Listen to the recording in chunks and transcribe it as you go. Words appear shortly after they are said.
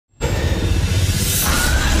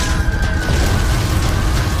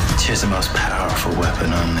is the most powerful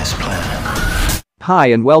weapon on this planet. Hi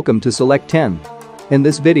and welcome to Select 10. In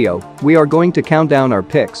this video, we are going to count down our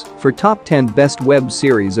picks for top 10 best web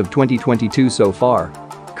series of 2022 so far.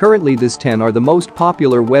 Currently these 10 are the most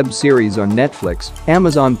popular web series on Netflix,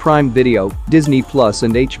 Amazon Prime Video, Disney Plus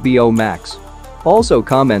and HBO Max. Also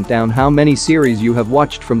comment down how many series you have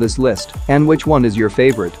watched from this list and which one is your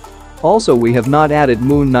favorite. Also we have not added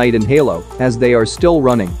Moon Knight and Halo as they are still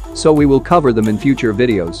running, so we will cover them in future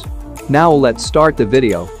videos. Now let's start the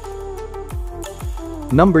video.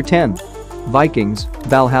 Number 10. Vikings,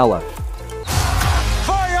 Valhalla.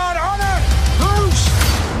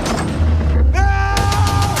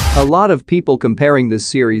 A lot of people comparing this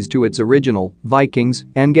series to its original, Vikings,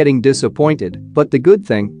 and getting disappointed, but the good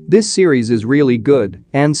thing, this series is really good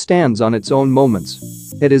and stands on its own moments.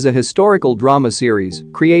 It is a historical drama series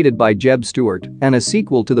created by Jeb Stuart and a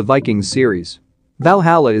sequel to the Vikings series.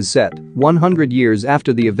 Valhalla is set 100 years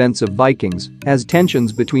after the events of Vikings as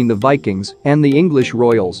tensions between the Vikings and the English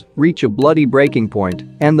royals reach a bloody breaking point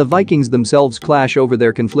and the Vikings themselves clash over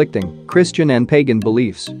their conflicting Christian and pagan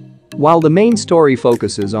beliefs. While the main story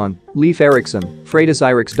focuses on Leif Erikson, Freydis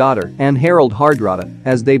Eirik's daughter, and Harald Hardrada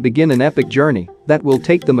as they begin an epic journey that will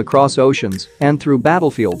take them across oceans and through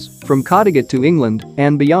battlefields from Kattegat to England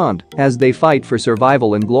and beyond as they fight for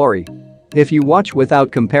survival and glory. If you watch without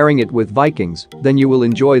comparing it with Vikings, then you will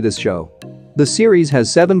enjoy this show. The series has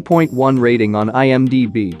 7.1 rating on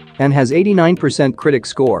IMDb and has 89% critic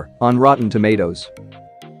score on Rotten Tomatoes.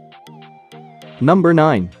 Number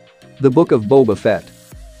 9. The Book of Boba Fett.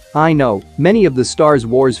 I know, many of the Star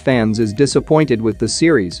Wars fans is disappointed with the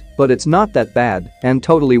series, but it's not that bad and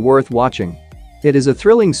totally worth watching. It is a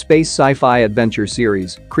thrilling space sci-fi adventure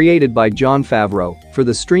series created by Jon Favreau for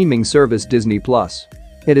the streaming service Disney Plus.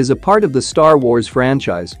 It is a part of the Star Wars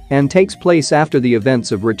franchise and takes place after the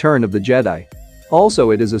events of Return of the Jedi.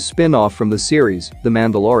 Also, it is a spin-off from the series, The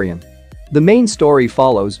Mandalorian. The main story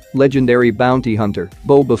follows legendary bounty hunter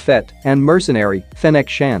Boba Fett and mercenary Fennec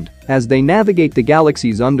Shand as they navigate the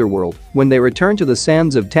galaxy's underworld when they return to the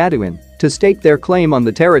sands of Tatooine to stake their claim on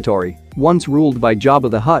the territory once ruled by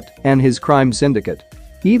Jabba the Hutt and his crime syndicate.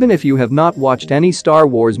 Even if you have not watched any Star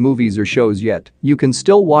Wars movies or shows yet, you can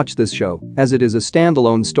still watch this show as it is a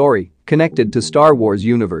standalone story connected to Star Wars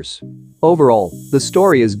universe. Overall, the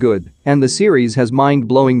story is good and the series has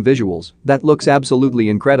mind-blowing visuals that looks absolutely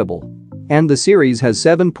incredible. And the series has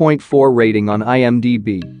 7.4 rating on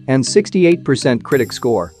IMDb and 68% critic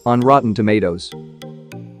score on Rotten Tomatoes.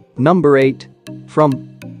 Number 8. From.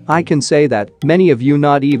 I can say that many of you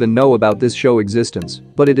not even know about this show existence,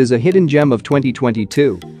 but it is a hidden gem of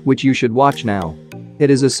 2022, which you should watch now. It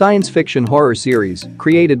is a science fiction horror series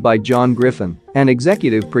created by John Griffin and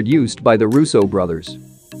executive produced by the Russo brothers.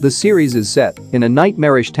 The series is set in a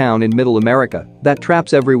nightmarish town in Middle America that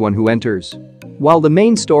traps everyone who enters. While the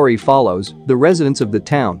main story follows the residents of the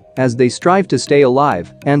town as they strive to stay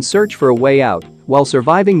alive and search for a way out while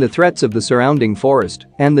surviving the threats of the surrounding forest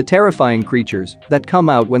and the terrifying creatures that come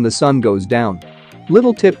out when the sun goes down.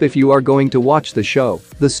 Little tip if you are going to watch the show,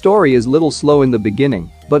 the story is little slow in the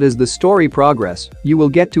beginning, but as the story progress, you will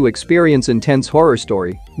get to experience intense horror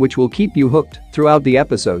story which will keep you hooked throughout the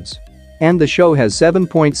episodes. And the show has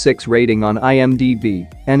 7.6 rating on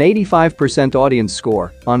IMDb and 85% audience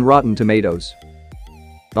score on Rotten Tomatoes.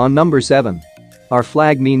 On number 7. Our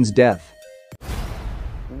Flag Means Death.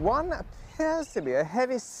 One appears to be a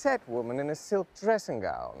heavy-set woman in a silk dressing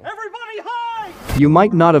gown. Everybody hide! You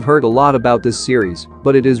might not have heard a lot about this series,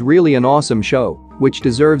 but it is really an awesome show, which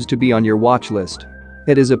deserves to be on your watch list.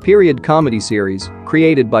 It is a period comedy series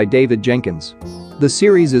created by David Jenkins. The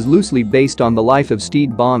series is loosely based on the life of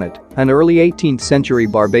Stede Bonnet, an early 18th century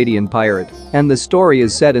Barbadian pirate, and the story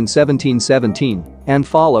is set in 1717 and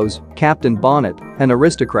follows Captain Bonnet, an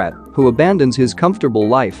aristocrat who abandons his comfortable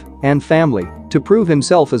life and family to prove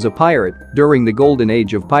himself as a pirate during the golden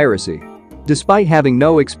age of piracy. Despite having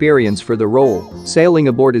no experience for the role, sailing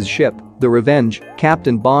aboard his ship, the Revenge,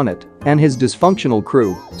 Captain Bonnet and his dysfunctional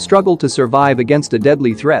crew struggle to survive against the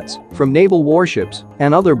deadly threats from naval warships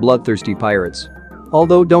and other bloodthirsty pirates.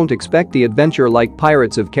 Although don't expect the adventure like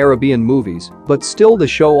Pirates of Caribbean movies, but still the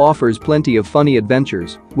show offers plenty of funny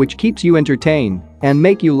adventures, which keeps you entertained and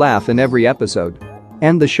make you laugh in every episode.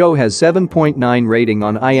 And the show has 7.9 rating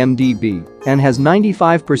on IMDb and has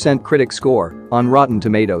 95% critic score on Rotten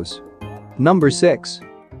Tomatoes. Number 6.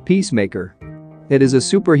 Peacemaker. It is a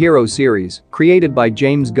superhero series created by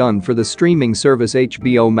James Gunn for the streaming service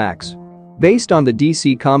HBO Max. Based on the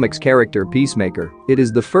DC Comics character Peacemaker, it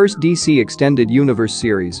is the first DC Extended Universe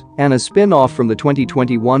series and a spin-off from the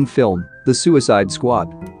 2021 film, The Suicide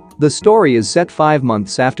Squad. The story is set 5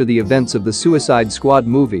 months after the events of the Suicide Squad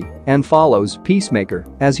movie and follows Peacemaker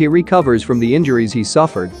as he recovers from the injuries he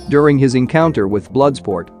suffered during his encounter with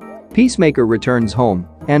Bloodsport. Peacemaker returns home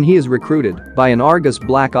and he is recruited by an Argus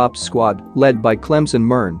Black Ops squad led by Clemson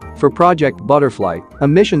Mern for Project Butterfly, a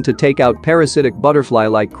mission to take out parasitic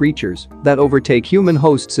butterfly-like creatures that overtake human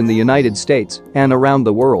hosts in the United States and around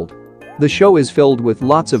the world. The show is filled with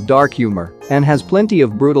lots of dark humor and has plenty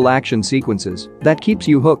of brutal action sequences that keeps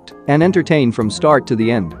you hooked and entertained from start to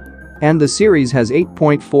the end. And the series has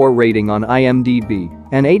 8.4 rating on IMDb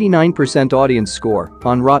and 89% audience score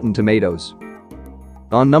on Rotten Tomatoes.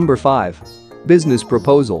 On number 5. Business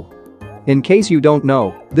Proposal. In case you don't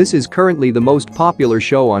know, this is currently the most popular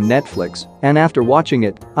show on Netflix, and after watching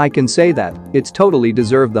it, I can say that it's totally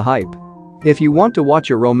deserved the hype. If you want to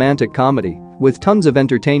watch a romantic comedy with tons of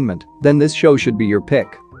entertainment, then this show should be your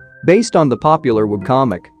pick. Based on the popular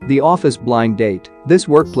webcomic, The Office Blind Date, this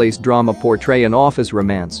workplace drama portrays an office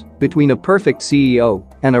romance between a perfect CEO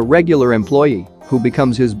and a regular employee who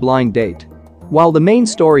becomes his blind date. While the main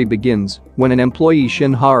story begins when an employee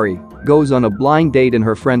Shin Hari goes on a blind date in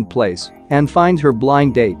her friend's place and finds her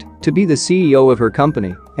blind date to be the CEO of her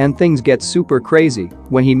company, and things get super crazy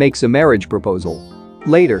when he makes a marriage proposal.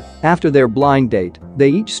 Later, after their blind date, they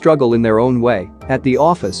each struggle in their own way at the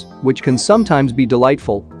office, which can sometimes be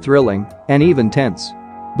delightful, thrilling, and even tense.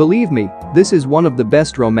 Believe me, this is one of the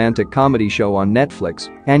best romantic comedy show on Netflix,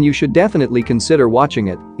 and you should definitely consider watching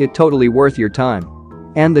it. It's totally worth your time.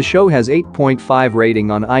 And the show has 8.5 rating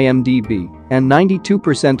on IMDb and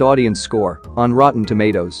 92% audience score on Rotten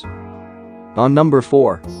Tomatoes. On number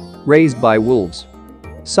 4. Raised by Wolves.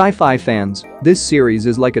 Sci-fi fans, this series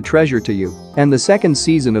is like a treasure to you, and the second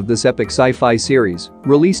season of this epic sci-fi series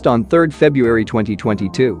released on 3rd February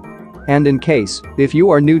 2022. And in case, if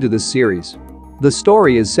you are new to this series, the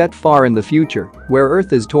story is set far in the future, where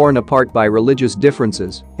Earth is torn apart by religious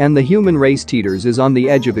differences and the human race teeters is on the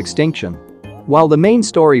edge of extinction. While the main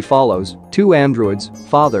story follows 2 androids,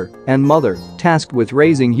 father and mother, tasked with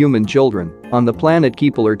raising human children on the planet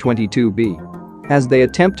Kepler 22b. As they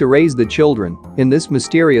attempt to raise the children in this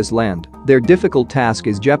mysterious land, their difficult task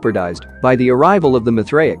is jeopardized by the arrival of the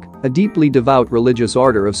Mithraic, a deeply devout religious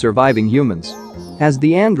order of surviving humans. As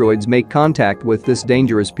the androids make contact with this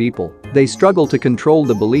dangerous people, they struggle to control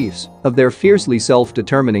the beliefs of their fiercely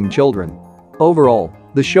self-determining children. Overall,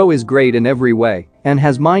 the show is great in every way and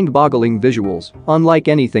has mind-boggling visuals, unlike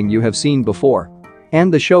anything you have seen before.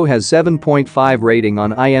 And the show has 7.5 rating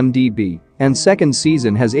on IMDb, and second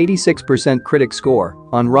season has 86% critic score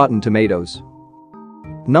on Rotten Tomatoes.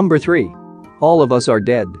 Number 3. All of Us Are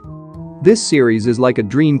Dead. This series is like a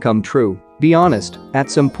dream come true. Be honest, at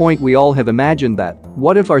some point we all have imagined that,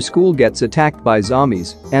 what if our school gets attacked by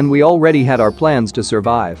zombies and we already had our plans to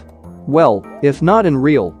survive? Well, if not in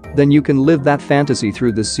real, then you can live that fantasy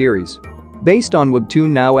through this series. Based on Webtoon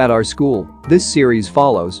Now at Our School, this series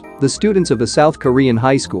follows the students of a South Korean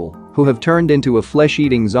high school who have turned into a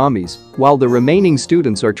flesh-eating zombies, while the remaining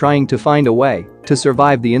students are trying to find a way to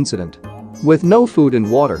survive the incident. With no food and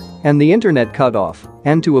water, and the internet cut off,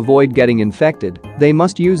 and to avoid getting infected, they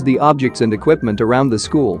must use the objects and equipment around the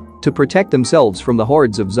school to protect themselves from the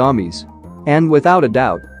hordes of zombies. And without a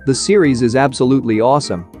doubt, the series is absolutely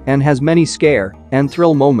awesome and has many scare and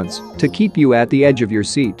thrill moments to keep you at the edge of your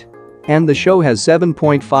seat. And the show has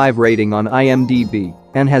 7.5 rating on IMDb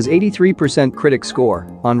and has 83% critic score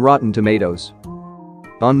on Rotten Tomatoes.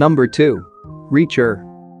 On number 2. Reacher.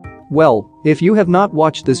 Well, if you have not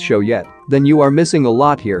watched this show yet, then you are missing a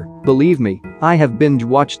lot here. Believe me, I have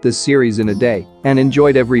binge-watched this series in a day and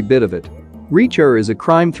enjoyed every bit of it. Reacher is a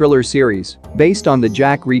crime thriller series based on the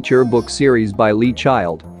Jack Reacher book series by Lee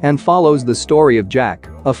Child and follows the story of Jack,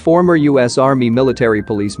 a former U.S. Army military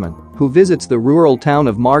policeman who visits the rural town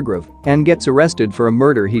of Margrove and gets arrested for a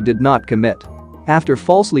murder he did not commit. After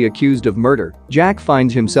falsely accused of murder, Jack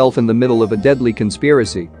finds himself in the middle of a deadly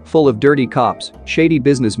conspiracy full of dirty cops, shady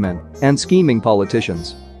businessmen, and scheming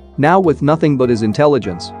politicians. Now with nothing but his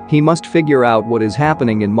intelligence, he must figure out what is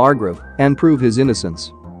happening in Margrove and prove his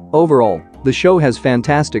innocence. Overall, the show has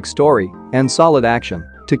fantastic story and solid action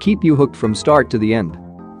to keep you hooked from start to the end.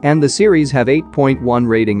 And the series have 8.1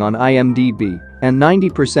 rating on IMDb and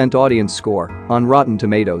 90% audience score on Rotten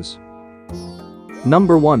Tomatoes.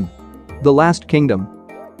 Number 1. The Last Kingdom.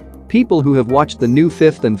 People who have watched the new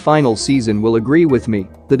 5th and final season will agree with me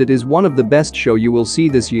that it is one of the best show you will see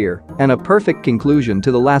this year and a perfect conclusion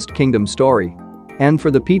to the Last Kingdom story. And for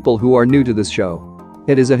the people who are new to this show,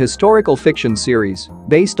 it is a historical fiction series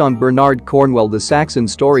based on Bernard Cornwell the Saxon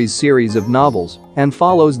Stories series of novels and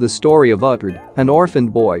follows the story of Uhtred, an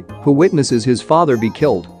orphaned boy who witnesses his father be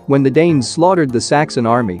killed when the Danes slaughtered the Saxon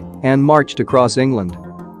army and marched across England.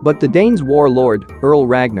 But the Danes' warlord, Earl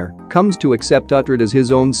Ragnar, comes to accept Uhtred as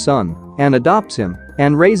his own son and adopts him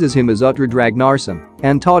and raises him as Uhtred Ragnarsson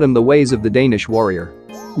and taught him the ways of the Danish warrior.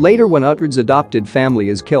 Later, when Uhtred's adopted family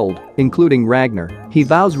is killed, including Ragnar, he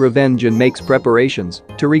vows revenge and makes preparations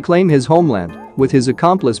to reclaim his homeland with his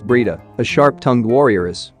accomplice Breda, a sharp-tongued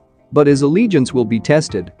warrioress. But his allegiance will be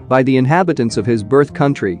tested by the inhabitants of his birth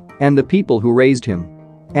country and the people who raised him.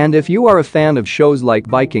 And if you are a fan of shows like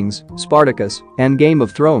Vikings, Spartacus, and Game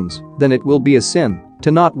of Thrones, then it will be a sin to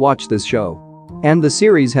not watch this show. And the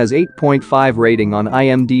series has 8.5 rating on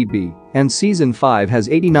IMDb, and season 5 has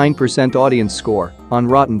 89% audience score on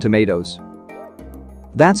Rotten Tomatoes.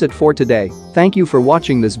 That's it for today. Thank you for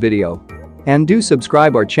watching this video. And do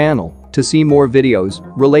subscribe our channel to see more videos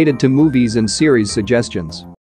related to movies and series suggestions.